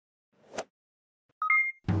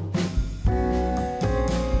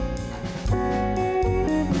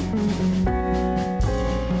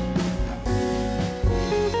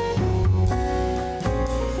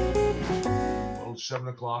7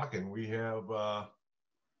 o'clock, and we have 5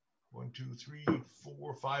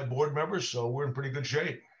 board members, so we're in pretty good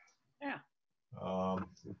shape. Yeah.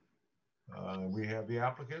 We have the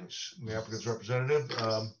applicants and the applicant's representative.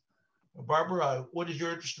 Barbara, what is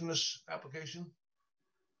your interest in this application?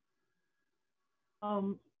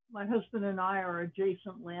 My husband and I are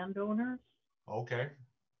adjacent landowners. Okay.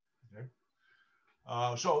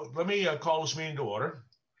 So let me call this meeting to order.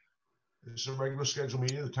 This is a regular scheduled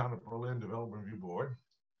meeting of the Town of Berlin Development Review Board.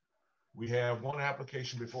 We have one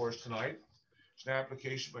application before us tonight. It's an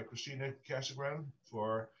application by Christina Casagran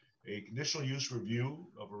for a conditional use review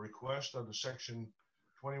of a request under section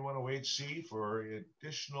 2108C for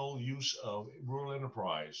additional use of rural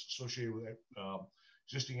enterprise associated with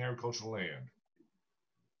existing agricultural land.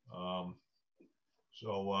 We're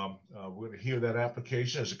going to hear that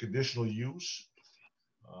application as a conditional use.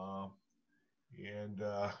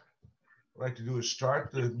 What I'd like to do is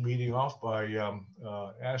start the meeting off by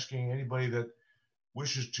asking anybody that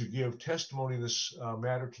wishes to give testimony in this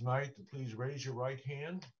matter tonight to please raise your right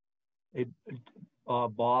hand. Hey,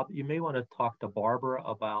 Bob, you may want to talk to Barbara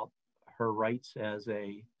about her rights as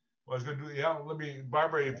a. Well, I was going to do, yeah. Let me,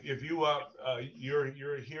 Barbara, if you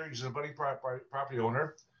you're here as a budding property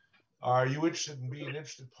owner, are you interested in being an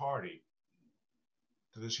interested party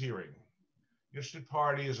to this hearing? Interested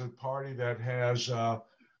party is a party that has the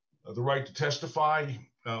right to testify,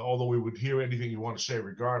 although we would hear anything you want to say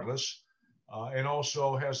regardless, and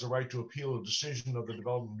also has the right to appeal a decision of the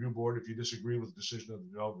Development Review Board if you disagree with the decision of the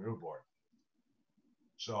Development Review Board.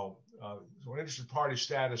 So an interested party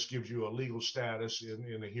status gives you a legal status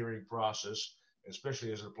in the hearing process,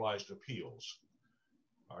 especially as it applies to appeals.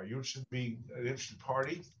 Are you interested in being an interested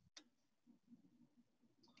party?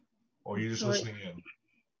 Or are you just listening in?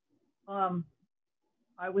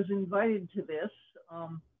 I was invited to this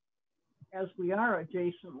as we are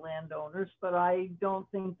adjacent landowners, but I don't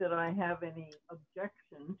think that I have any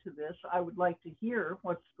objection to this. I would like to hear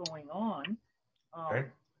what's going on. Okay.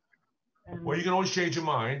 Well, you can always change your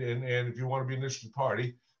mind, and if you want to be an interested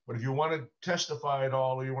party, but if you want to testify at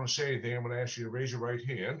all or you want to say anything, I'm going to ask you to raise your right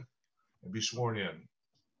hand and be sworn in.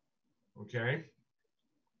 Okay?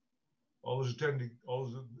 All of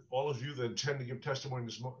you that intend to give testimony in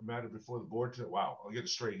this matter before the board tonight. Wow, I'll get it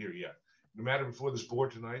straight here yet. The matter before this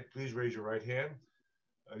board tonight, please raise your right hand.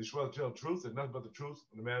 You swear to tell the truth and nothing but the truth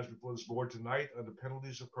in the matters before this board tonight under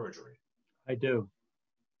penalties of perjury. I do.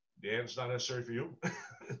 Dan, it's not necessary for you.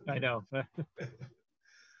 I know.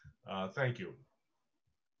 Thank you.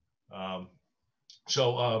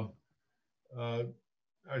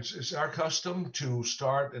 It's our custom to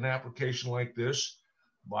start an application like this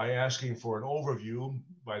by asking for an overview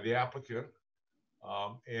by the applicant,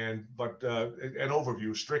 an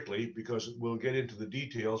overview strictly, because we'll get into the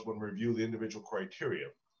details when we review the individual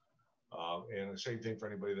criteria. And the same thing for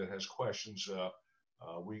anybody that has questions.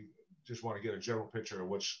 We just want to get a general picture of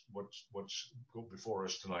what's before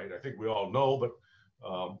us tonight. I think we all know, but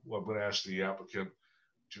I'm going to ask the applicant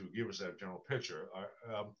to give us that general picture.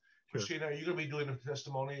 Christina, are you going to be doing the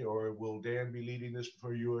testimony, or will Dan be leading this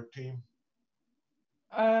for your team?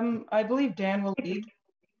 I believe Dan will lead.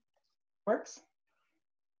 Works.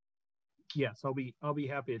 Yes, I'll be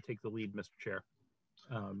happy to take the lead, Mr. Chair.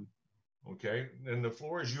 Okay, and the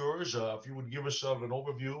floor is yours. If you would give us an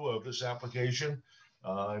overview of this application,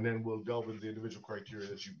 and then we'll delve into the individual criteria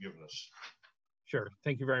that you've given us. Sure,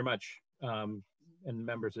 thank you very much, and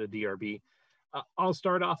members of the DRB. I'll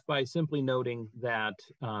start off by simply noting that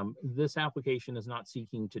this application is not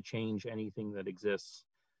seeking to change anything that exists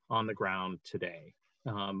on the ground today,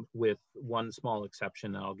 with one small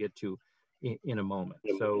exception that I'll get to in a moment.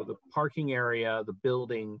 So the parking area, the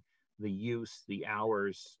building, the use, the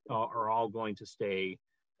hours are all going to stay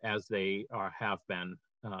as they have been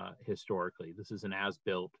historically. This is an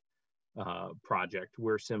as-built project.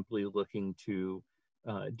 We're simply looking to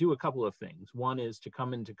do a couple of things. One is to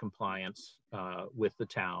come into compliance with the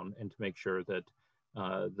town and to make sure that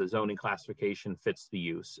the zoning classification fits the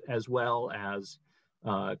use, as well as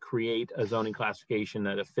create a zoning classification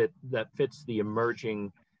that fits the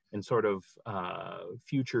emerging and sort of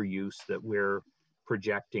future use that we're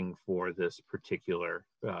projecting for this particular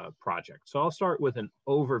project. So I'll start with an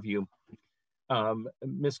overview.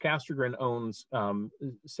 Ms. Castergren owns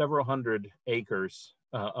several hundred acres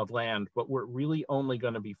of land, but we're really only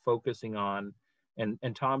going to be focusing on,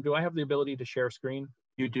 and Tom, do I have the ability to share screen?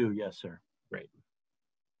 You do, yes, sir. Great.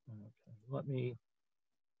 Okay, let me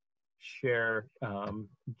share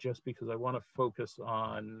just because I want to focus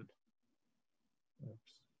on,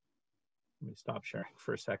 oops, let me stop sharing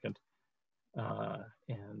for a second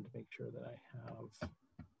and make sure that I have.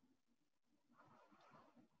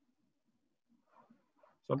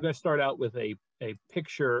 So I'm going to start out with a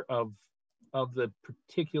picture of the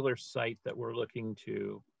particular site that we're looking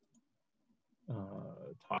to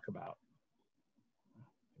talk about.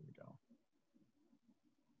 Here we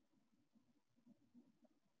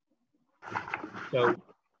go. So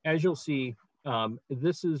as you'll see,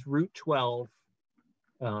 this is Route 12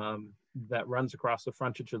 that runs across the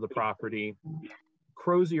frontage of the property.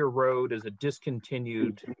 Crozier Road is a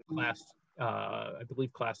discontinued class, I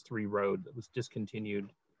believe class 3 road that was discontinued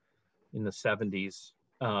in the 70s.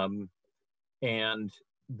 And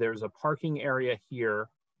there's a parking area here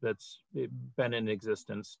that's been in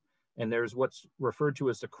existence. And there's what's referred to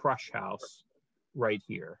as the crush house right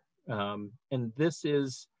here. And this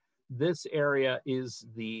area is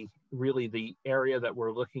really the area that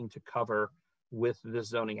we're looking to cover with this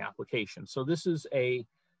zoning application. So this is a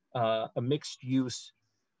mixed use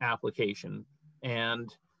application.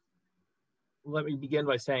 And let me begin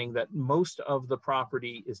by saying that most of the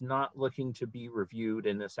property is not looking to be reviewed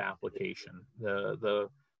in this application. The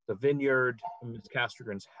vineyard, Ms.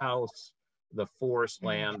 Castrogran's house, the forest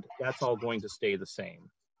land, that's all going to stay the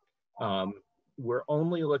same. We're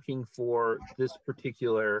only looking for this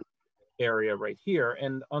particular area right here.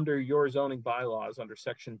 And under your zoning bylaws, under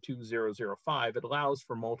section 2005, it allows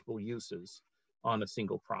for multiple uses on a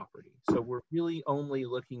single property. So we're really only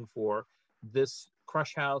looking for this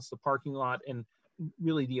crush house, the parking lot, and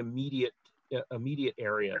really the immediate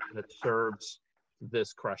area that serves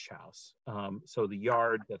this crush house. So the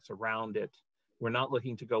yard that's around it. We're not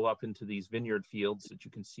looking to go up into these vineyard fields that you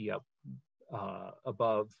can see up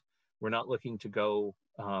above. We're not looking to go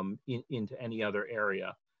into any other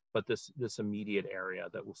area, but this immediate area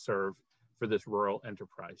that will serve for this rural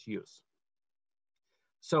enterprise use.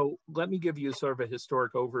 So let me give you sort of a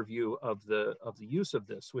historic overview of the use of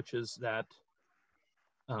this, which is that,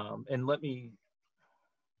 and let me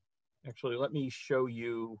show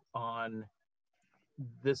you on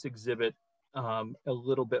this exhibit a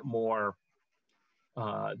little bit more.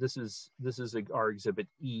 This is our exhibit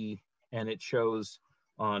E, and it shows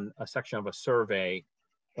on a section of a survey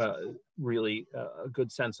really a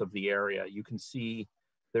good sense of the area. You can see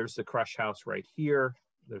there's the crush house right here.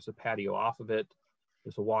 There's a patio off of it.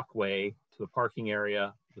 There's a walkway to the parking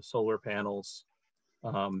area, the solar panels,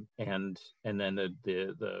 and then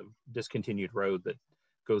the discontinued road that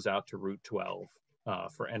goes out to Route 12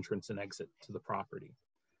 for entrance and exit to the property.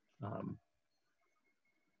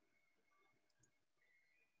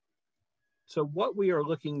 So what we are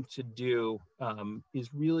looking to do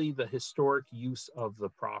is really the historic use of the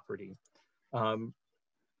property.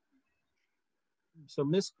 So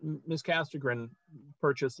Ms. Castrogran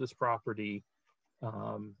purchased this property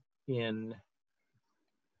in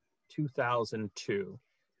 2002,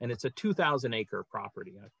 and it's a 2,000 acre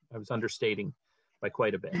property. I was understating by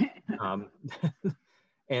quite a bit.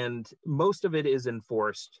 And most of it is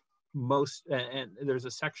enforced. And there's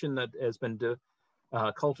a section that has been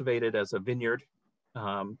cultivated as a vineyard.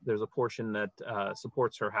 There's a portion that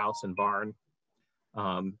supports her house and barn.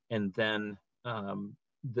 And then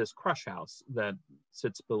this crush house that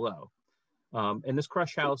sits below. And this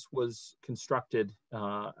crush house was constructed,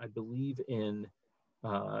 I believe, in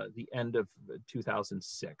the end of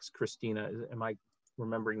 2006. Christina, am I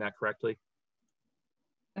remembering that correctly?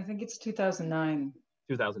 I think it's 2009.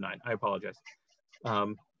 2009, I apologize.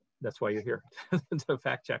 That's why you're here, to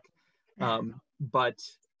fact check. But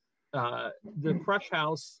the crush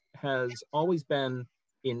house has always been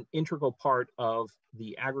an integral part of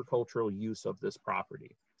the agricultural use of this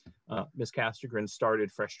property. Ms. Castrogran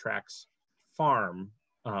started Fresh Tracks Farm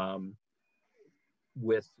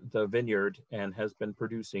with the vineyard and has been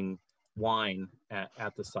producing wine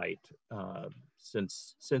at the site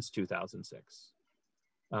since 2006.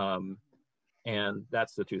 And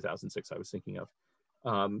that's the 2006 I was thinking of.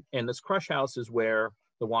 And this crush house is where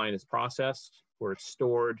the wine is processed, where it's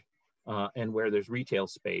stored, and where there's retail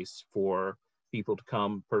space for people to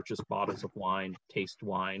come purchase bottles of wine, taste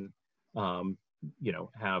wine,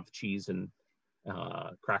 have cheese and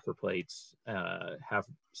cracker plates, have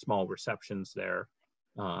small receptions there.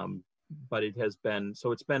 But it has been,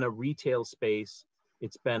 so it's been a retail space.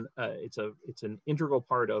 It's been, it's an integral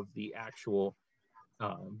part of the actual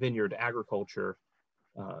vineyard agriculture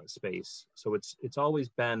space. So it's always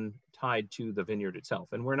been tied to the vineyard itself,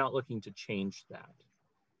 and we're not looking to change that.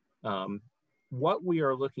 What we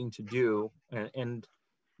are looking to do, and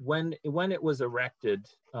when it was erected,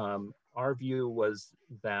 our view was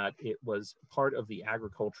that it was part of the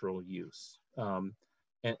agricultural use.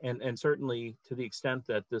 And certainly to the extent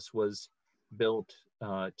that this was built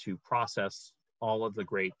to process all of the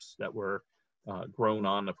grapes that were grown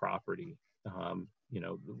on the property.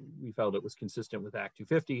 we felt it was consistent with Act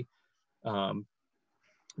 250,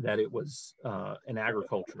 that it was an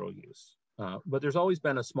agricultural use. But there's always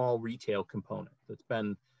been a small retail component that's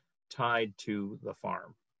been tied to the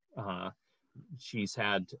farm. She's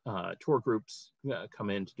had tour groups come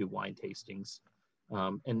in to do wine tastings.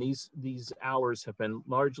 And these hours have been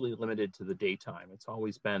largely limited to the daytime. It's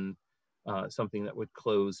always been something that would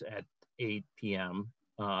close at 8 p.m.,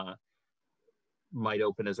 might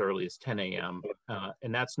open as early as 10 a.m.,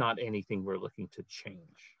 and that's not anything we're looking to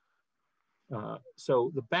change.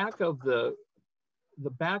 So the back of the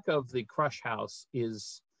crush house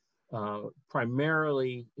is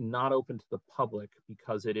primarily not open to the public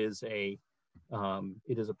because it is a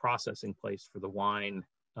processing place for the wine,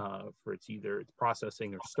 for it's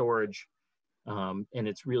processing or storage, and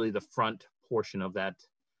it's really the front portion of that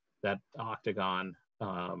octagon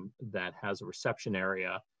that has a reception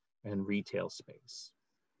area and retail space.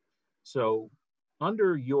 So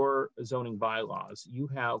under your zoning bylaws, you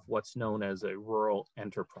have what's known as a rural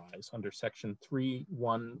enterprise under section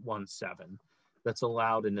 3117 that's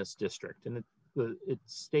allowed in this district. And it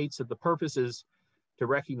states that the purpose is to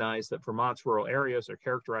recognize that Vermont's rural areas are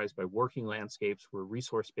characterized by working landscapes where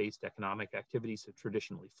resource-based economic activities have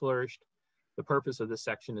traditionally flourished. The purpose of this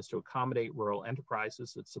section is to accommodate rural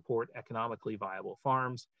enterprises that support economically viable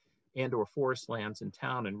farms and or forest lands in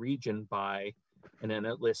town and region by, and then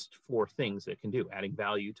it lists 4 things it can do: adding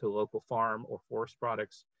value to local farm or forest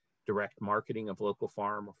products, direct marketing of local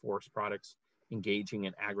farm or forest products, engaging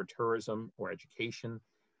in agritourism or education,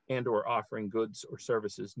 and or offering goods or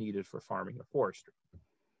services needed for farming or forestry.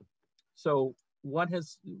 So what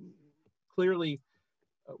has clearly,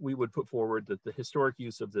 we would put forward that the historic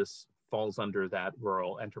use of this falls under that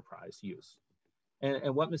rural enterprise use.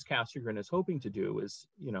 And what Ms. Castergren is hoping to do is,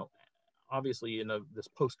 obviously in this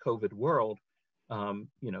post-COVID world,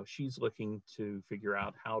 she's looking to figure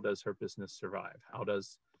out how does her business survive? How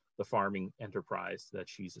does the farming enterprise that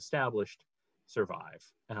she's established survive?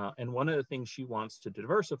 And one of the things she wants to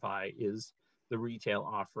diversify is the retail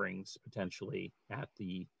offerings potentially at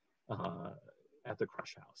the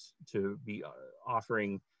crush house, to be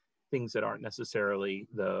offering things that aren't necessarily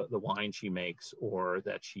the wine she makes, or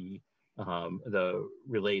that the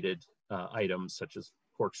related items such as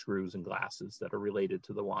corkscrews and glasses that are related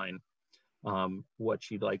to the wine. What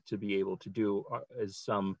she'd like to be able to do is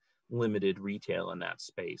some limited retail in that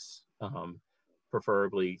space,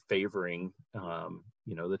 preferably favoring,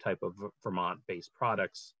 the type of Vermont-based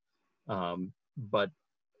products, but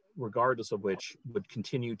regardless of which would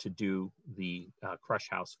continue to do the crush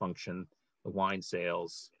house function, the wine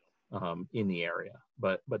sales in the area,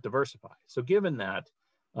 but diversify. So given that,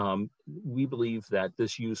 we believe that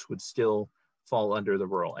this use would still fall under the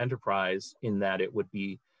rural enterprise, in that it would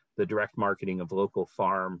be the direct marketing of local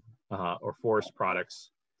farm or forest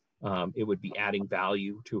products. It would be adding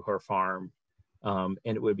value to her farm, and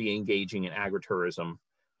it would be engaging in agritourism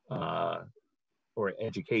or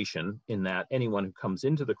education, in that anyone who comes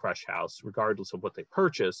into the crush house, regardless of what they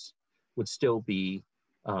purchase, would still be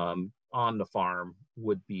on the farm,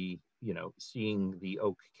 would be, seeing the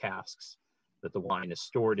oak casks that the wine is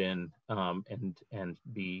stored in, and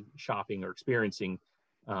be shopping or experiencing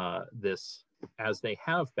this as they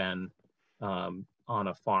have been on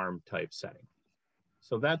a farm type setting.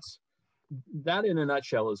 So that in a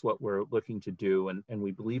nutshell is what we're looking to do. And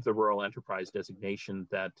we believe the rural enterprise designation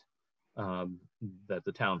that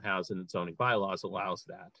the town has in its zoning bylaws allows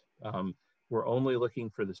that. We're only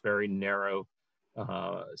looking for this very narrow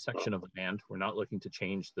section of land. We're not looking to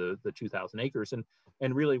change the 2,000 acres.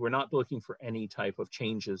 And really, we're not looking for any type of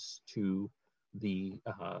changes to the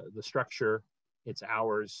structure, its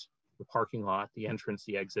hours, the parking lot, the entrance,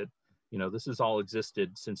 the exit. This has all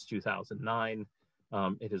existed since 2009.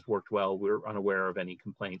 It has worked well. We're unaware of any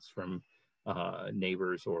complaints from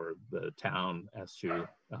neighbors or the town as to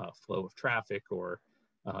flow of traffic or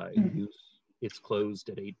use. It's closed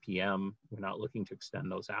at 8 p.m. We're not looking to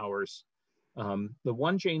extend those hours. The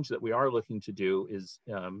one change that we are looking to do is,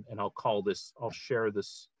 and I'll share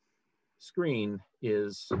this screen,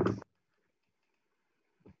 is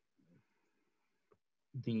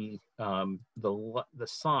the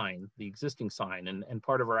sign, the existing sign, and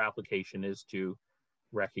part of our application is to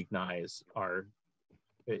recognize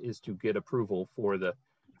is to get approval for the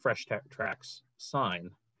Fresh Tracks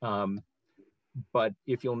sign. But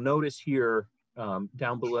if you'll notice here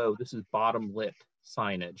down below, this is bottom lit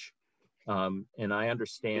signage. And I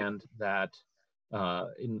understand that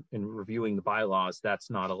in reviewing the bylaws, that's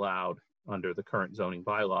not allowed under the current zoning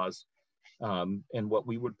bylaws. And what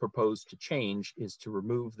we would propose to change is to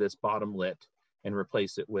remove this bottom lit and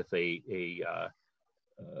replace it with a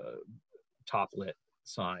top lit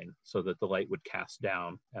sign so that the light would cast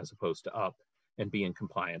down as opposed to up and be in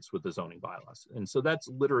compliance with the zoning bylaws. And so that's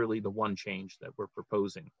literally the one change that we're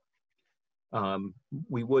proposing.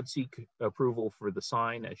 We would seek approval for the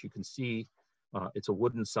sign. As you can see, it's a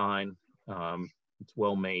wooden sign. It's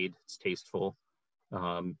well made, it's tasteful.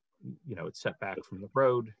 You know, it's set back from the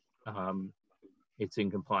road. It's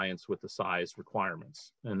in compliance with the size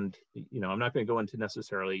requirements. And, you know, I'm not going to go into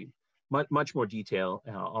necessarily much more detail.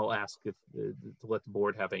 I'll ask if to let the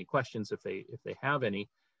board have any questions if they have any.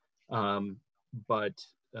 But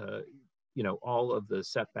you know, all of the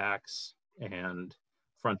setbacks and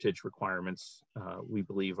frontage requirements we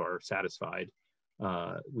believe are satisfied.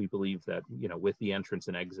 We believe that, you know, with the entrance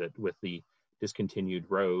and exit, with the discontinued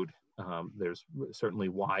road, there's certainly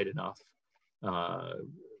wide enough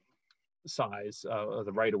size of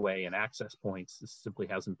the right-of-way and access points. This simply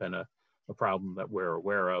hasn't been a problem that we're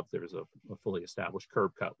aware of. There's a fully established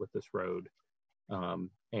curb cut with this road.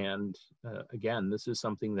 Again, this is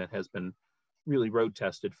something that has been really road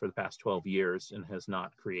tested for the past 12 years and has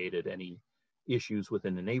not created any issues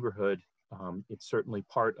within the neighborhood. It's certainly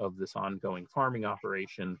part of this ongoing farming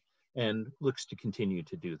operation and looks to continue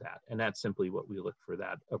to do that. And that's simply what we look for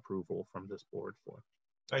that approval from this board for.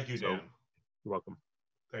 Thank you, Dan. You're welcome.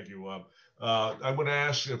 Thank you. I'm going to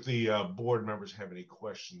ask if the board members have any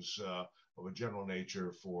questions of a general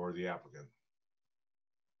nature for the applicant.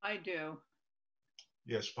 I do.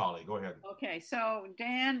 Yes, Polly, go ahead. Okay, so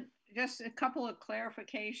Dan, just a couple of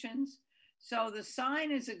clarifications. So the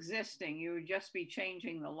sign is existing, you would just be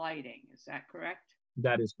changing the lighting, is that correct?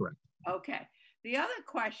 That is correct. Okay. The other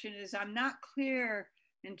question is, I'm not clear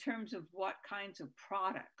in terms of what kinds of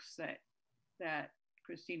products that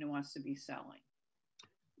Christina wants to be selling.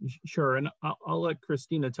 Sure, and I'll let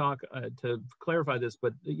Christina talk to clarify this,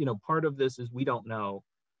 but you know, part of this is we don't know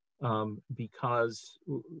because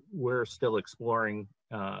we're still exploring.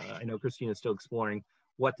 I know Christina's still exploring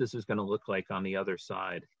what this is going to look like on the other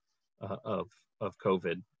side of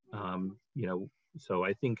COVID. You know, so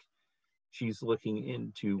I think she's looking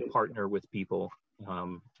into partner with people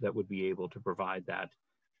that would be able to provide that.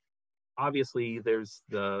 Obviously, there's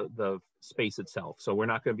the space itself, so we're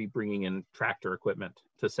not going to be bringing in tractor equipment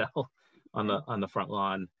to sell on the front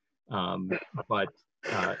lawn. But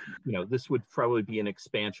you know, this would probably be an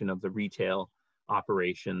expansion of the retail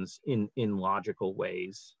operations in logical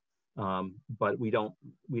ways. But we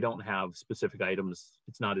don't have specific items.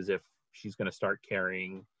 It's not as if she's going to start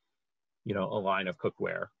carrying, you know, a line of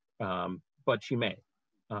cookware, but she may,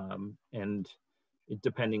 and it,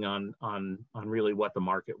 depending on really what the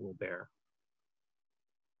market will bear.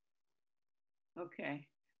 Okay,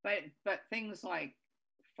 but things like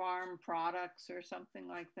farm products or something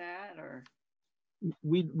like that, or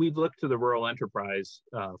we'd look to the rural enterprise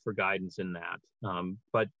for guidance in that.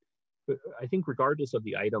 But I think regardless of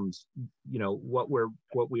the items, you know, what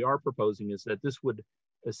we are proposing is that this would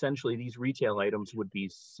essentially, these retail items would be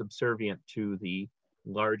subservient to the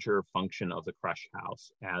larger function of the crush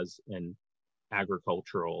house as an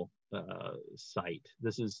agricultural site.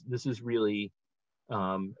 This is really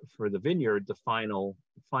for the vineyard the final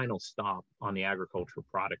stop on the agricultural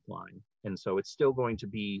product line, and so it's still going to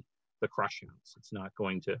be the crush house. It's not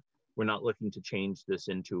going to. We're not looking to change this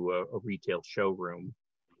into a retail showroom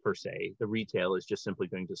per se. The retail is just simply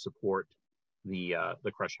going to support the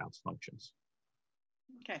crush house functions.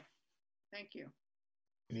 okay, thank you.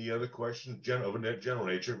 Any other questions of a general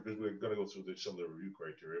nature? Because we're going to go through some of the review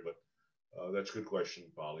criteria, but that's a good question,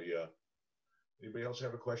 Polly. Anybody else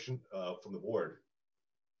have a question from the board?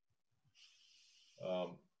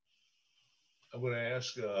 I'm going to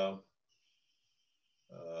ask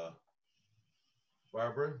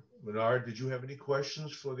Barbara Menard, did you have any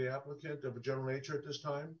questions for the applicant of a general nature at this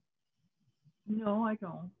time? No, I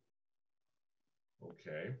don't.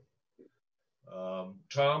 Okay.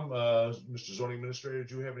 Tom, Mr. Zoning Administrator,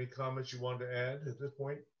 do you have any comments you wanted to add at this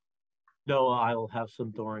point? No, I'll have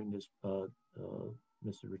some during this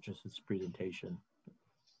Mr. Richardson's presentation.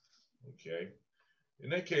 Okay. In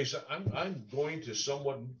that case, I'm going to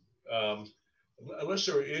somewhat, unless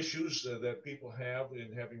there are issues that people have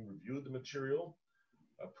in having reviewed the material,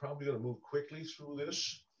 I'm probably going to move quickly through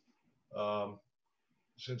this.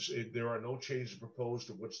 Since there are no changes proposed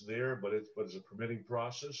to what's there, but it's a permitting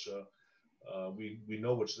process. We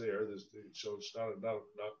know what's there, so it's not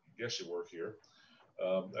guesswork here.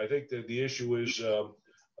 I think that the issue is,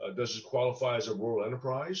 does it qualify as a rural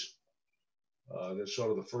enterprise? That's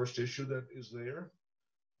sort of the first issue that is there.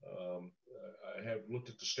 I have looked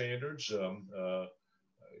at the standards.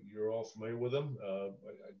 You're all familiar with them.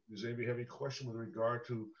 Does anybody have any question with regard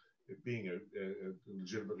to it being a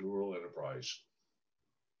legitimate rural enterprise?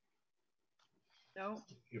 No.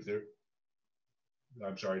 If there,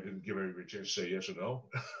 I'm sorry, I didn't give everybody a chance to say yes or no.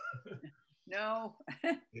 No.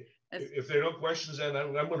 If there are no questions, then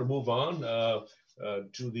I'm going to move on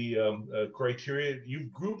to the criteria.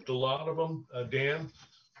 You've grouped a lot of them, Dan.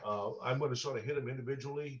 I'm going to sort of hit them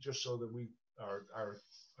individually just so that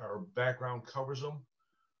our background covers them.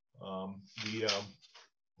 We'll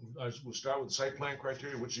start with the site plan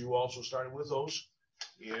criteria, which you also started with those.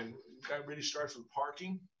 And that really starts with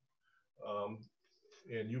parking.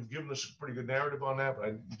 And you've given us a pretty good narrative on that, but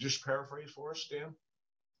I just paraphrase for us, Dan.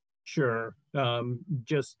 Sure.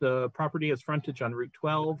 Just the property has frontage on Route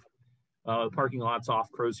 12. The parking lot's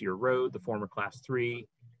off Crozier Road, the former Class 3.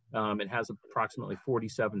 It has approximately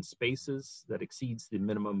 47 spaces that exceeds the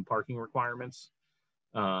minimum parking requirements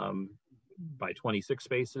by 26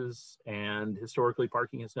 spaces. And historically,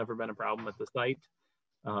 parking has never been a problem at the site.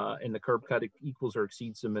 And the curb cut equals or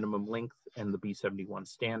exceeds the minimum length and the B71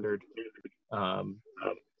 standard.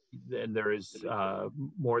 And there is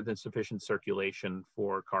more than sufficient circulation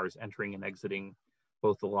for cars entering and exiting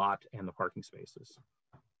both the lot and the parking spaces.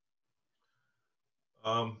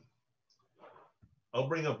 I'll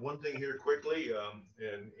bring up one thing here quickly,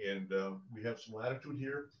 and we have some latitude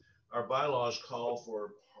here. Our bylaws call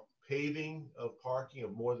for paving of parking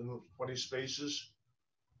of more than 20 spaces,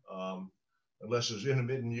 unless there's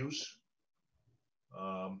intermittent use.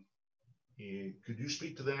 Could you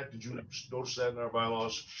speak to that? Did you notice that in our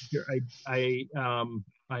bylaws? Sure, I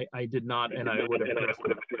did not, and I would have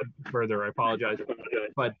further. I apologize,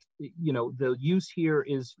 but you know, the use here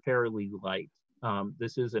is fairly light.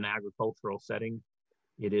 This is an agricultural setting.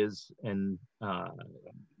 It is an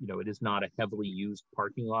you know, it is not a heavily used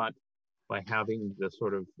parking lot. By having the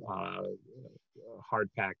sort of hard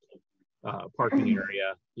packed parking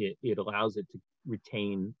area, it allows it to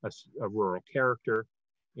retain a rural character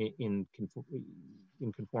in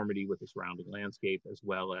conformity with the surrounding landscape, as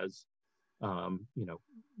well as you know,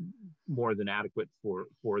 more than adequate for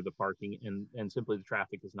the parking, and simply the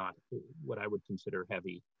traffic is not what I would consider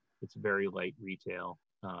heavy. It's very light retail,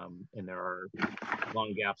 and there are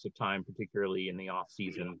long gaps of time, particularly in the off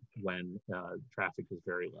season when traffic is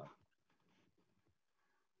very low.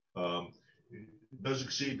 It does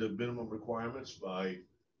exceed the minimum requirements by,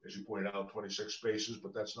 as you pointed out, 26 spaces,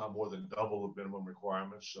 but that's not more than double the minimum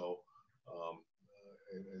requirements. So,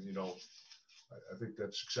 and you know, I think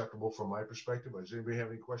that's acceptable from my perspective. Does anybody have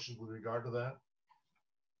any questions with regard to that?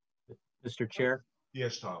 Mr. Chair?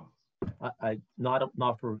 Yes, Tom. I not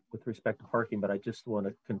with respect to parking, but I just want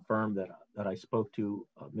to confirm that I spoke to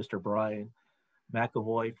Mr. Brian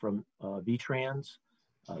McAvoy from VTrans.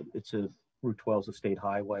 It's a Route 12 is a state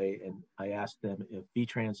highway, and I asked them if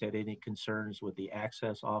VTrans had any concerns with the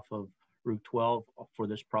access off of Route 12 for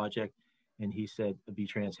this project, and he said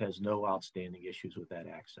VTrans has no outstanding issues with that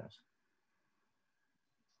access.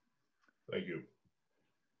 Thank you.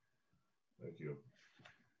 Thank you.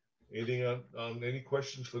 Anything on any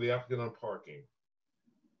questions for the applicant on parking?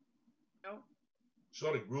 No.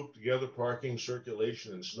 Sort of grouped together parking,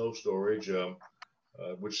 circulation, and snow storage,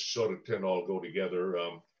 which sort of tend to all go together.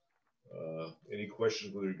 Any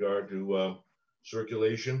questions with regard to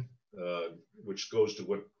circulation, which goes to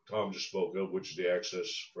what Tom just spoke of, which is the access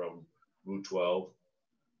from Route 12?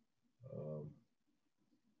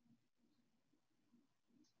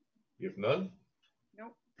 If none?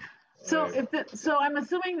 Nope. So so I'm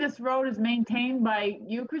assuming this road is maintained by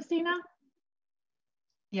you, Christina?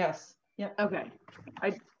 Yes. Yep. Okay.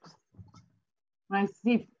 When I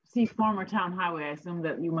see former town highway, I assume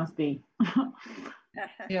that you must be.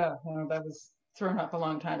 Yeah, well, that was thrown up a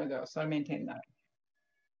long time ago, so I maintain that.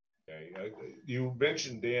 Okay. You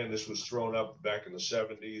mentioned, Dan, this was thrown up back in the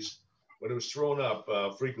 70s. When it was thrown up,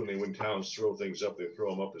 frequently when towns throw things up, they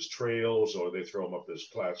throw them up as trails, or they throw them up as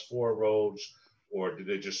Class 4 roads, or did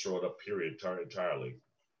they just throw it up, period, entirely?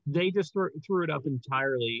 They just threw it up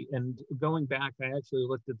entirely. And going back, I actually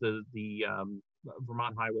looked at the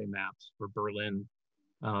Vermont highway maps for Berlin.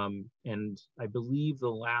 And I believe the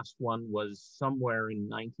last one was somewhere in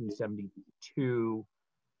 1972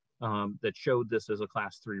 that showed this as a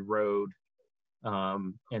Class 3 road.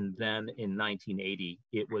 And then in 1980,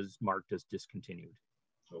 it was marked as discontinued.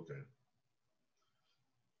 Okay.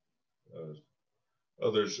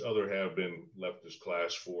 Other have been left as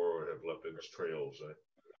Class 4 or have left as trails.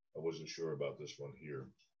 I wasn't sure about this one here.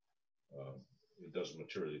 It doesn't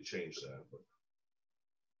materially change that. But,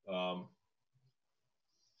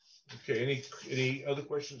 okay, any other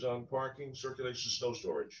questions on parking, circulation, snow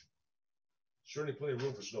storage? Certainly plenty of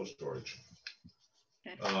room for snow storage.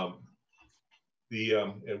 And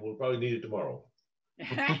we'll probably need it tomorrow.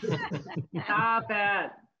 Stop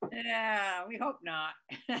it. Yeah, we hope not.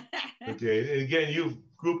 Okay, and again, you've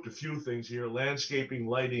grouped a few things here: landscaping,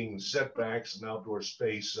 lighting, setbacks, and outdoor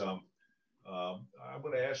space. I'm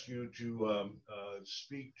going to ask you to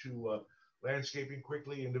speak to landscaping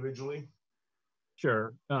quickly, individually.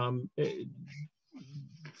 Sure.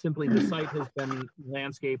 Simply, the site has been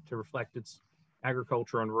landscaped to reflect its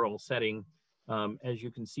agriculture and rural setting. As you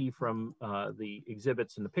can see from the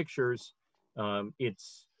exhibits and the pictures,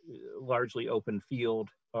 it's largely open field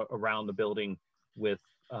around the building with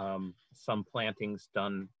some plantings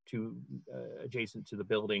done adjacent to the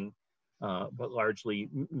building, but largely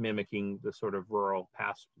mimicking the sort of rural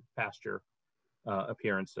pasture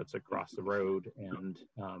appearance that's across the road and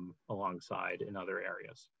alongside in other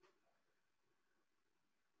areas.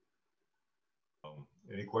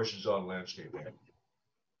 Any questions on landscaping?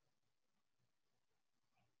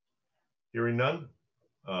 Hearing none.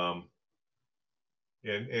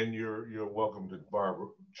 And you're welcome to Barbara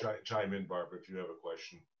chime in, Barbara, if you have a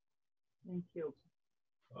question. Thank you.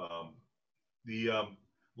 The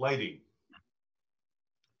lighting.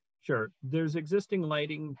 Sure. There's existing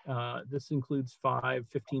lighting. This includes 5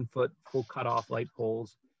 15-foot full cutoff light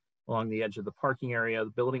poles along the edge of the parking area.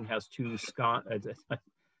 The building has 2 I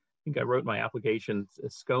think I wrote my application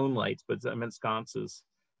scone lights, but I meant sconces.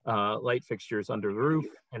 Light fixtures under the roof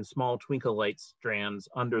and small twinkle light strands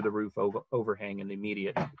under the roof overhang in the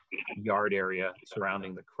immediate yard area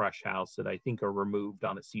surrounding the crush house that I think are removed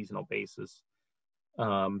on a seasonal basis.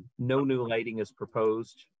 No new lighting is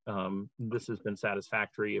proposed. This has been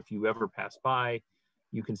satisfactory. If you ever pass by,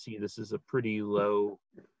 you can see this is a pretty low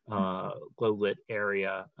lit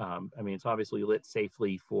area. I mean, it's obviously lit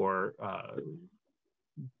safely for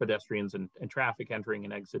pedestrians and traffic entering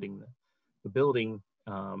and exiting the building.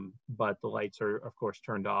 But the lights are, of course,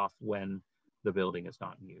 turned off when the building is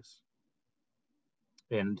not in use.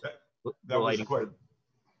 And the lighting,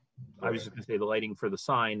 I was just going to say, the lighting for the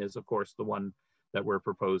sign is, of course, the one that we're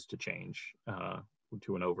proposed to change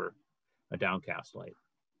to a downcast light.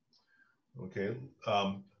 Okay.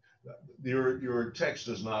 Your text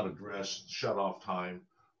does not address shut-off time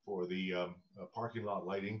for the parking lot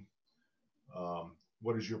lighting.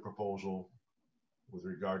 What is your proposal with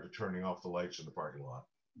regard to turning off the lights in the parking lot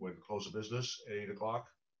when close of business at 8 o'clock?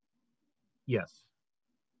 Yes.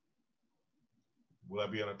 Will that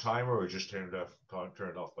be on a timer or just turn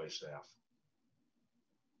it off by staff?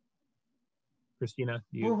 Christina,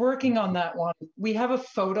 we're working on that one. We have a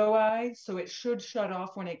photo eye, so it should shut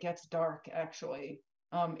off when it gets dark, actually.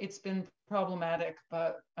 It's been problematic,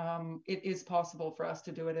 but it is possible for us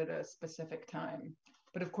to do it at a specific time.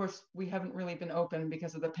 But of course, we haven't really been open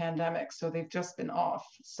because of the pandemic, so they've just been off.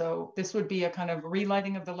 So this would be a kind of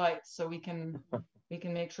relighting of the lights, so we can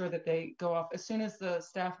make sure that they go off as soon as the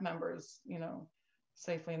staff members,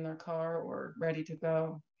 safely in their car or ready to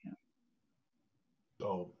go. Yeah.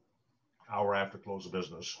 So, hour after close of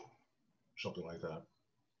business, something like that.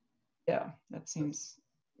 Yeah, that seems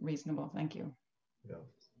reasonable. Thank you. Yeah.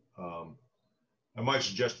 I might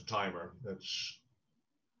suggest a timer.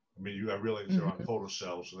 I mean, I realize they're on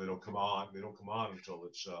photocells, so they don't come on. They don't come on until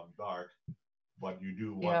it's dark. But you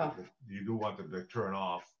do want them to turn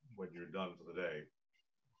off when you're done for the day.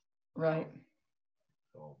 Right.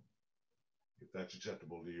 So, if that's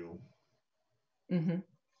acceptable to you.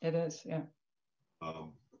 It is. Yeah.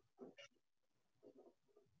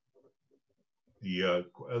 The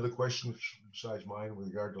other questions besides mine with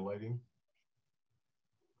regard to lighting?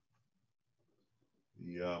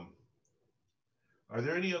 Are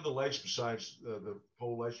there any other lights besides the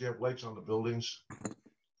pole lights? You have lights on the buildings,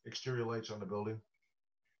 exterior lights on the building?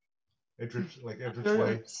 Entranceway? There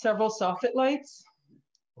are several soffit lights.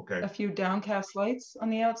 Okay. A few downcast lights on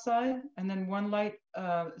the outside, and then one light,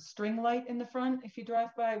 string light in the front. If you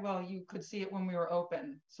drive by, well, you could see it when we were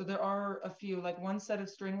open. So there are a few, like one set of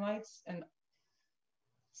string lights and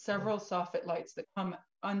several soffit lights that come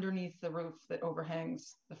underneath the roof that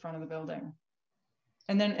overhangs the front of the building.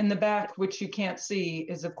 And then in the back, which you can't see,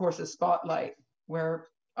 is of course a spotlight where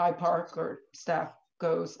I park or staff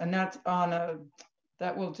goes, and that's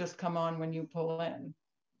that will just come on when you pull in,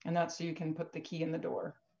 and that's so you can put the key in the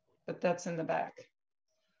door. But that's in the back.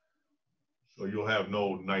 So you'll have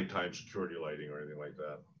no nighttime security lighting or anything like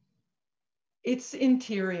that? It's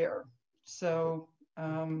interior, so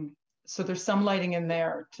so there's some lighting in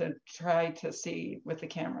there to try to see with the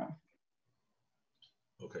camera.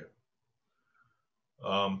 Okay.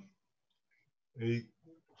 Any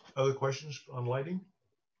other questions on lighting?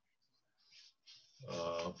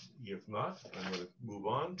 If not, I'm going to move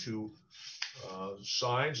on to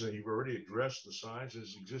signs. And you've already addressed the signs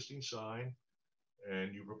as existing sign,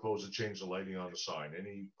 and you propose to change the lighting on the sign.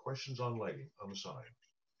 Any questions on lighting on the sign?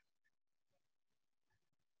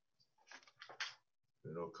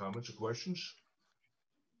 There are no comments or questions?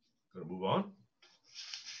 Gonna move on.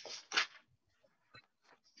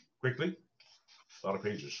 Quickly, a lot of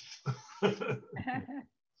pages.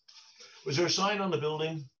 Was there a sign on the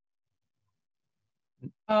building?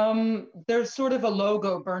 There's sort of a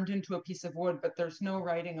logo burned into a piece of wood, but there's no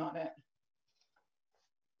writing on it.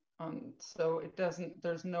 So it doesn't,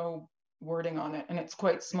 there's no wording on it, and it's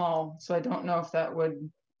quite small. So I don't know if that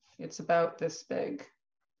would, it's about this big.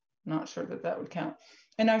 Not sure that that would count.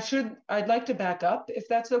 And I'd like to back up if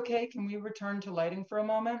that's okay. Can we return to lighting for a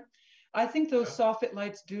moment? I think those soffit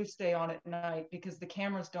lights do stay on at night because the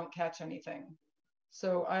cameras don't catch anything.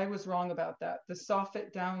 So I was wrong about that. The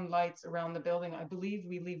soffit down lights around the building, I believe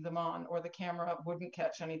we leave them on or the camera wouldn't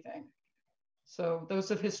catch anything. So those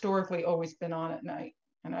have historically always been on at night.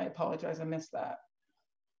 And I apologize, I missed that.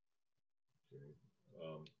 Okay.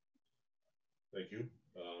 Thank you.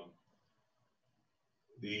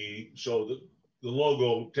 So the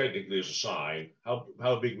logo technically is a sign.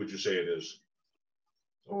 How big would you say it is?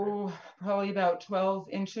 Okay. Oh, probably about 12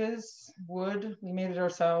 inches wood. We made it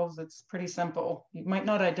ourselves. It's pretty simple. You might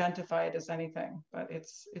not identify it as anything, but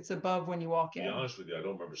it's above when you walk in. To be honest with you, I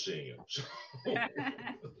don't remember seeing it. So.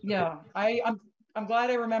 Yeah, I'm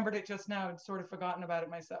glad I remembered it just now. I'd sort of forgotten about it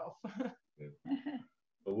myself. Yeah.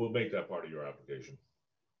 But we'll make that part of your application.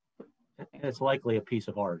 And it's likely a piece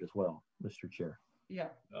of art as well, Mr. Chair. Yeah.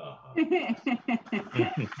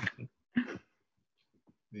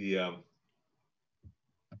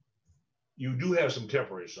 You do have some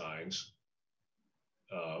temporary signs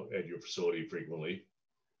at your facility frequently.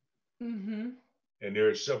 Mm-hmm. And there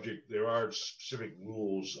are specific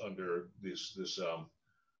rules under this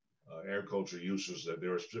agriculture uses, that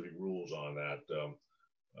there are specific rules on that.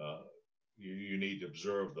 You need to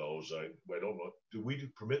observe those. I don't know. Do we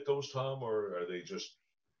permit those, Tom, or are they just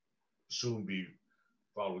soon be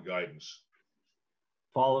follow guidance?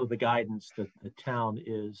 Follow the guidance. That the town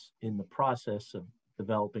is in the process of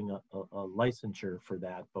developing a licensure for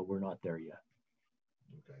that, but we're not there yet.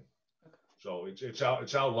 Okay. So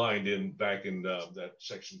it's outlined back in that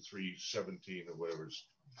section 317 or whatever, it's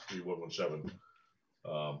 3117.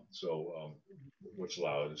 What's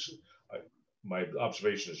allowed is, my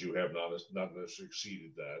observation is you have not necessarily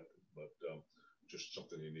exceeded that, but just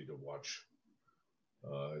something you need to watch.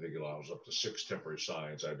 I think it allows up to 6 temporary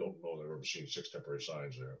signs. I don't know that I've ever seen 6 temporary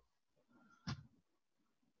signs there.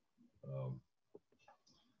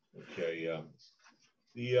 Okay.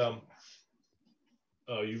 You've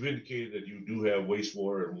indicated that you do have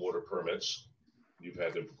wastewater and water permits. You've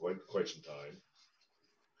had them for quite some time.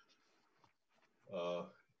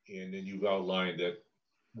 And then you've outlined that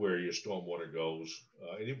where your stormwater goes.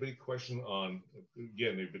 Anybody question on,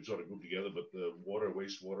 again, they've been sort of grouped together, but the water,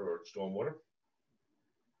 wastewater, or stormwater?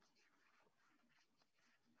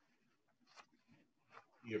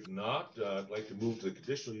 If not, I'd like to move to the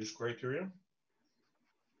conditional use criteria.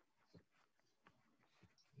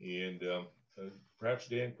 And perhaps,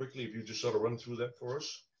 Dan, quickly, if you just sort of run through that for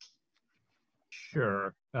us.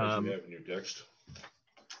 Sure. As you have in your text.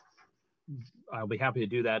 I'll be happy to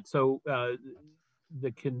do that. So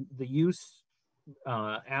the use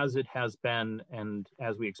as it has been and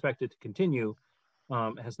as we expect it to continue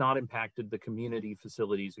has not impacted the community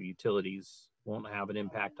facilities or utilities, won't have an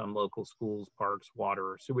impact on local schools, parks,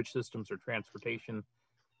 water, or sewage systems, or transportation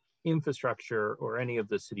infrastructure, or any of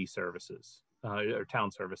the city services or town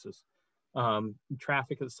services.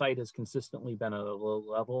 Traffic at the site has consistently been at a low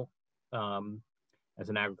level. As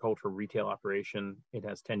an agricultural retail operation, it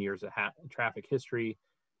has 10 years of traffic history,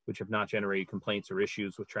 which have not generated complaints or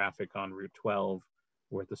issues with traffic on Route 12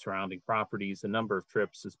 or the surrounding properties. The number of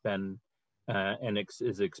trips has been and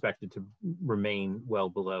is expected to remain well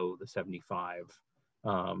below the 75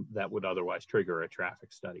 that would otherwise trigger a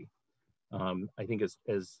traffic study. I think as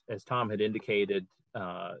Tom had indicated,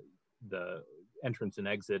 the entrance and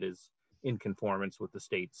exit is in conformance with the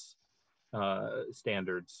state's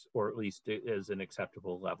standards, or at least is an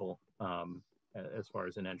acceptable level as far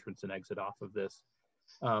as an entrance and exit off of this.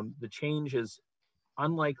 The change is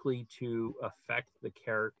unlikely to affect the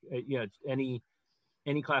character,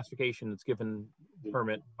 any classification that's given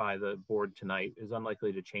permit by the board tonight is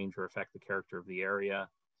unlikely to change or affect the character of the area.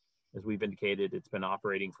 As we've indicated, it's been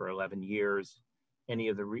operating for 11 years. Any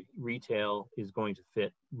of the retail is going to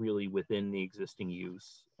fit really within the existing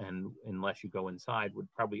use, and unless you go inside,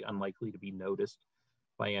 would probably unlikely to be noticed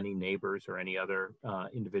by any neighbors or any other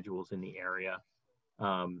individuals in the area.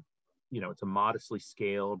 It's a modestly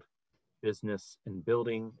scaled business and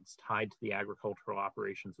building. It's tied to the agricultural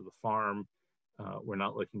operations of the farm. We're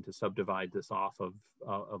not looking to subdivide this off of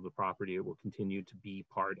the property. It will continue to be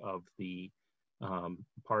part of the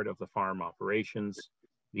part of the farm operations.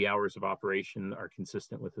 The hours of operation are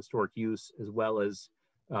consistent with historic use as well as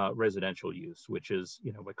residential use, which is,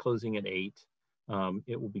 by closing at 8,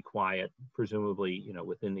 it will be quiet, presumably,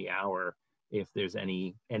 within the hour. If there's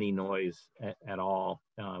any noise at all,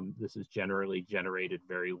 this is generally generated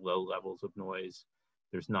very low levels of noise.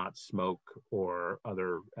 There's not smoke or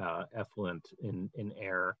other effluent in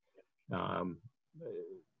air.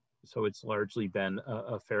 So it's largely been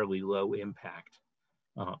a fairly low impact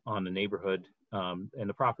on the neighborhood. And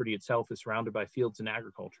the property itself is surrounded by fields and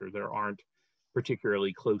agriculture. There aren't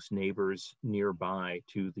particularly close neighbors nearby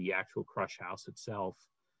to the actual crush house itself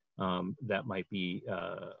that might be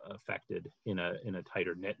affected in a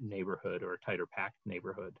tighter knit neighborhood or a tighter packed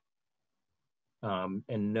neighborhood.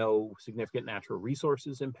 And no significant natural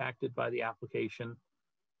resources impacted by the application.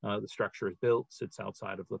 The structure is built, sits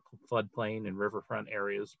outside of the floodplain and riverfront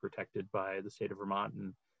areas protected by the state of Vermont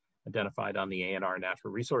and identified on the A&R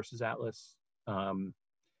Natural Resources Atlas. And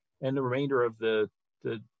the remainder of the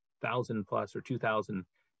 1,000 plus or 2,000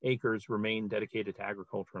 acres remain dedicated to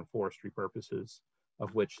agriculture and forestry purposes,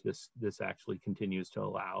 of which this actually continues to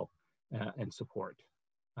allow and support.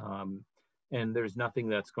 And there's nothing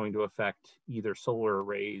that's going to affect either solar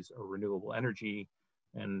arrays or renewable energy.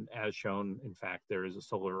 And as shown, in fact, there is a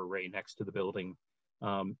solar array next to the building,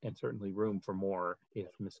 and certainly room for more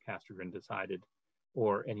if Ms. Castergren decided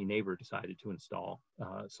or any neighbor decided to install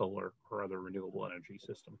solar or other renewable energy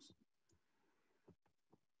systems.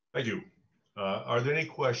 Thank you. Are there any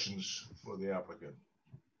questions for the applicant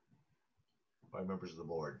by members of the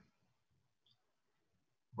board?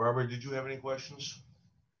 Barbara, did you have any questions?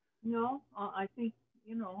 No, I think,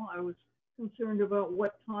 I was concerned about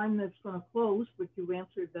what time that's going to close, but you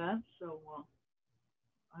answered that, so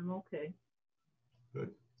I'm okay.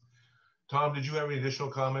 Good. Tom, did you have any additional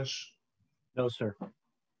comments? No, sir.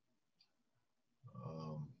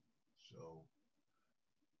 So,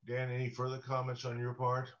 Dan, any further comments on your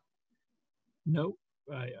part? No,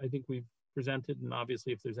 I think we've presented, and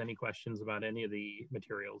obviously if there's any questions about any of the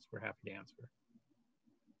materials, we're happy to answer.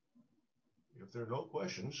 If there are no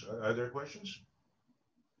questions, are there questions?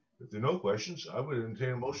 If there are no questions, I would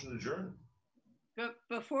entertain a motion to adjourn. But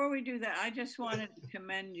before we do that, I just wanted to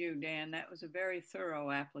commend you, Dan. That was a very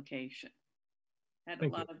thorough application. Had a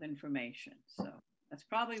lot of information. So that's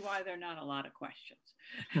probably why there are not a lot of questions.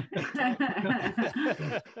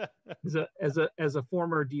 As a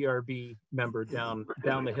former DRB member down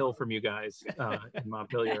the hill from you guys in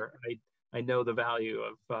Montpelier, I know the value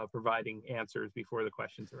of providing answers before the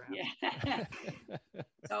questions are asked. Yeah.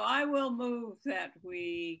 So I will move that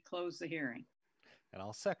we close the hearing. And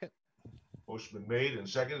I'll second. Motion been made and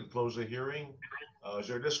seconded to close the hearing. Is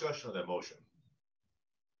there a discussion on that motion?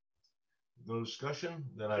 No discussion,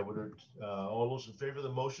 then I would, all those in favor of the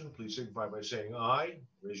motion, please signify by saying aye.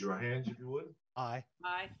 Raise your hands if you would. Aye.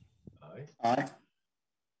 Aye. Aye. Aye.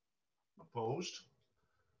 Opposed?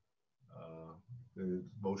 The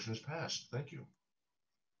motion is passed. Thank you.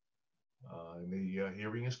 And the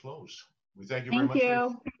hearing is closed. We thank you very much.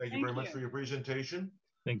 Thank you very much for your presentation.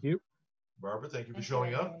 Thank you. Barbara, thank you for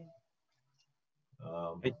showing up.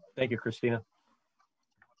 Thank you, Christina.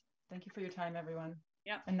 Thank you for your time, everyone.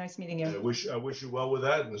 Yeah. And nice meeting you. I wish you well with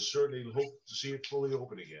that, and certainly hope to see it fully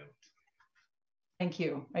open again. Thank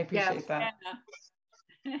you. I appreciate that.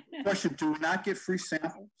 Yeah. Question, do we not get free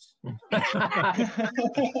samples?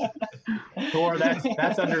 Or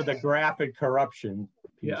that's under the graphic corruption.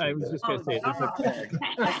 Yeah, I was just going to say,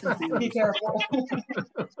 be careful.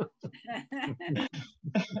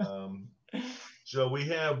 So we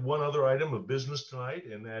have one other item of business tonight,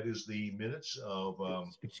 and that is the minutes of.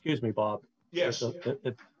 Excuse me, Bob. Yes. So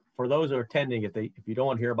for those who are attending, if you don't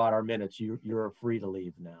want to hear about our minutes, you're free to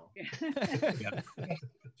leave now. yeah.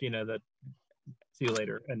 Gina, see you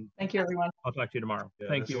later, and thank you, everyone. I'll talk to you tomorrow. Yeah,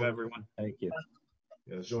 thank you, everyone. Thank you.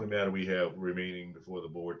 Yeah, it's the only matter we have remaining before the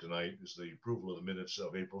board tonight is the approval of the minutes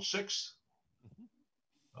of April 6th.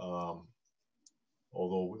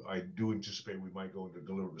 Although I do anticipate we might go into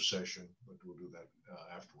deliberative session, but we'll do that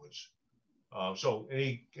afterwards. So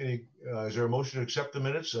is there a motion to accept the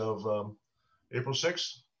minutes of April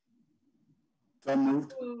 6th? So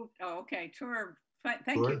moved. Oh, okay. Sure.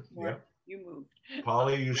 Thank Sure. you. Yeah. You moved.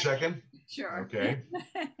 Polly, you second? Sure. Okay.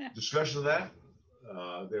 Discussion of that.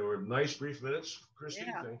 They were nice brief minutes. Christy,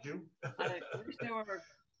 Yeah. thank you. I wish they were.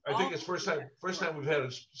 I think it's first time we've had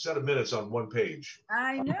a set of minutes on one page.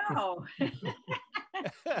 I know.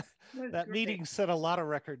 That meeting set a lot of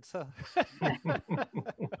records. Huh?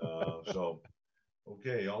 So,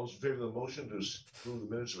 okay, all those in favor of the motion to approve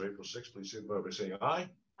the minutes of April 6th, please signify by saying aye.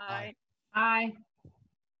 Aye. Aye.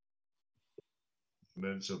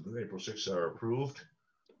 Minutes of April 6th are approved.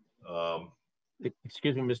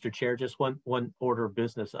 Excuse me, Mr. Chair, just one order of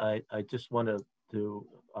business. I just wanted to,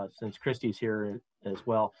 since Christie's here as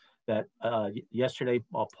well, that yesterday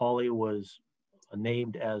Polly was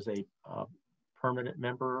named as a permanent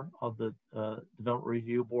member of the Development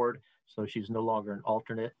Review Board, so she's no longer an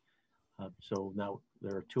alternate. So now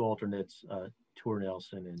there are two alternates, Tour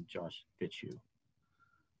Nelson and Josh Fitzhugh.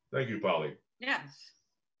 Thank you, Polly. Yes.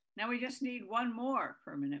 Now we just need one more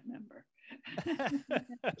permanent member.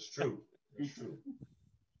 That's true. That's true.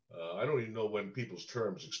 I don't even know when people's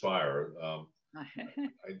terms expire.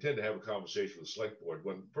 I tend to have a conversation with the select board.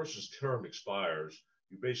 When a person's term expires,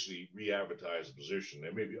 you basically re-advertise the position.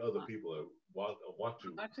 There may be other people that want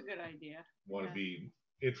to. That's a good idea. Want to be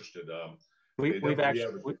interested.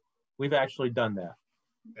 We've actually done that.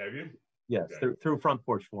 Have you? Yes, okay. through Front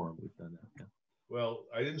Porch Forum, we've done that. Yeah. Well,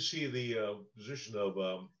 I didn't see the position of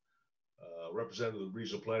representative of the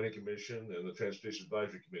Regional Planning Commission and the Transportation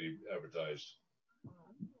Advisory Committee advertised.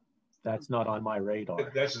 That's not on my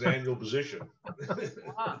radar. That's an annual position.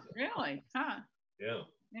 Oh, really? Huh? Yeah.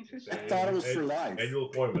 Interesting. I thought it was for life. Annual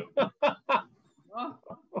appointment. Oh.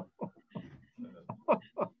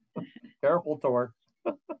 Careful, Tor.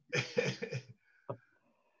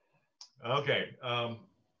 Okay.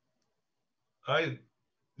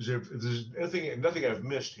 If there's nothing I've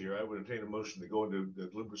missed here, I would entertain a motion to go into the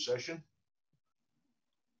deliberative session.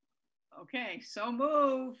 Okay, so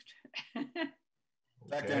moved.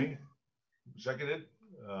 Okay. Seconded.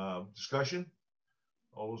 Discussion.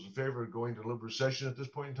 All those in favor of going to deliberative session at this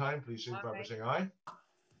point in time, please signify by saying aye.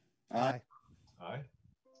 Aye.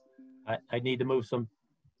 Aye. I need to move some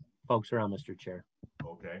folks around, Mr. Chair.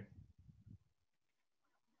 Okay.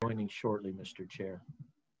 Joining shortly, Mr. Chair.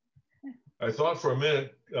 I thought for a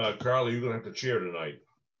minute, Carly, you're going to have to chair tonight.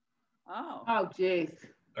 Oh, geez.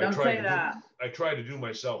 Don't say that. I tried to do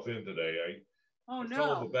myself in today. I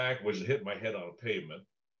fell over backwards and hit my head on a pavement.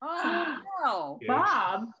 Oh, no.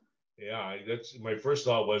 Bob. Yeah, that's my first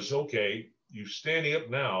thought was, okay, you're standing up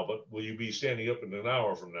now, but will you be standing up in an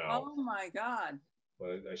hour from now? Oh, my God.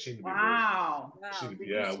 But I seem to be. Wow.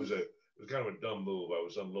 Yeah, it was kind of a dumb move. I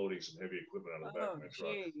was unloading some heavy equipment out of the back of my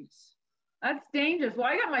truck. Geez. That's dangerous. Well,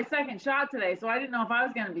 I got my second shot today, so I didn't know if I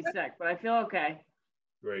was going to be sick, but I feel okay.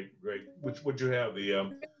 Great. What'd you have?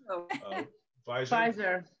 The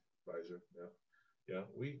Pfizer? Pfizer. Yeah.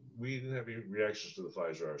 We didn't have any reactions to the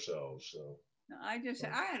Pfizer ourselves, so. I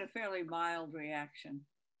had a fairly mild reaction.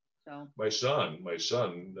 So my son,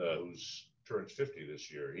 who's turns 50 this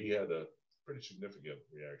year, he had a pretty significant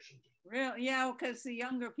reaction. Really? Yeah, because the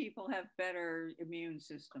younger people have better immune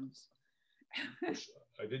systems. I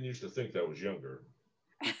didn't used to think that was younger.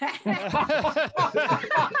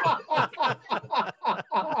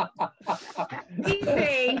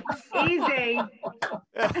 Easy.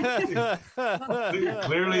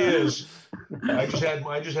 Clearly is. I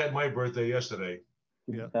just had my birthday yesterday.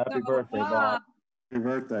 Yeah. Happy birthday, Bob. Happy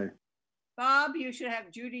birthday. Bob, you should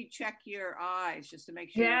have Judy check your eyes just to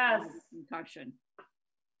make sure you have a concussion.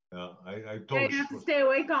 I told you have to stay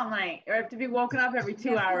awake all night, or have to be woken up every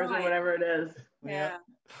 2 hours or whatever it is. Yeah.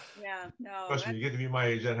 No. Trust me, you get to be my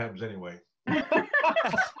age, that happens anyway.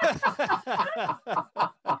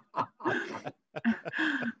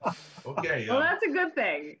 Okay. Well, that's a good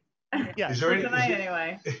thing. Yeah. Is there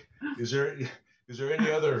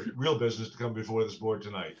any other real business to come before this board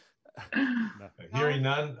tonight? No. Hearing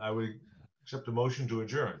none, I would accept a motion to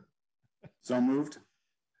adjourn. So moved.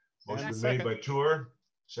 Motion been made by Tour,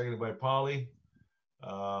 seconded by Polly.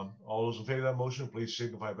 All those in favor of that motion, please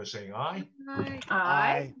signify by saying aye.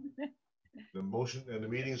 Aye. The motion and the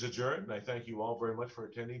meeting is adjourned. And I thank you all very much for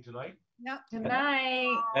attending tonight. Yep. Good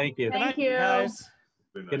night. Thank you. Thank you. Guys.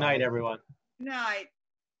 Good night, everyone. Good night.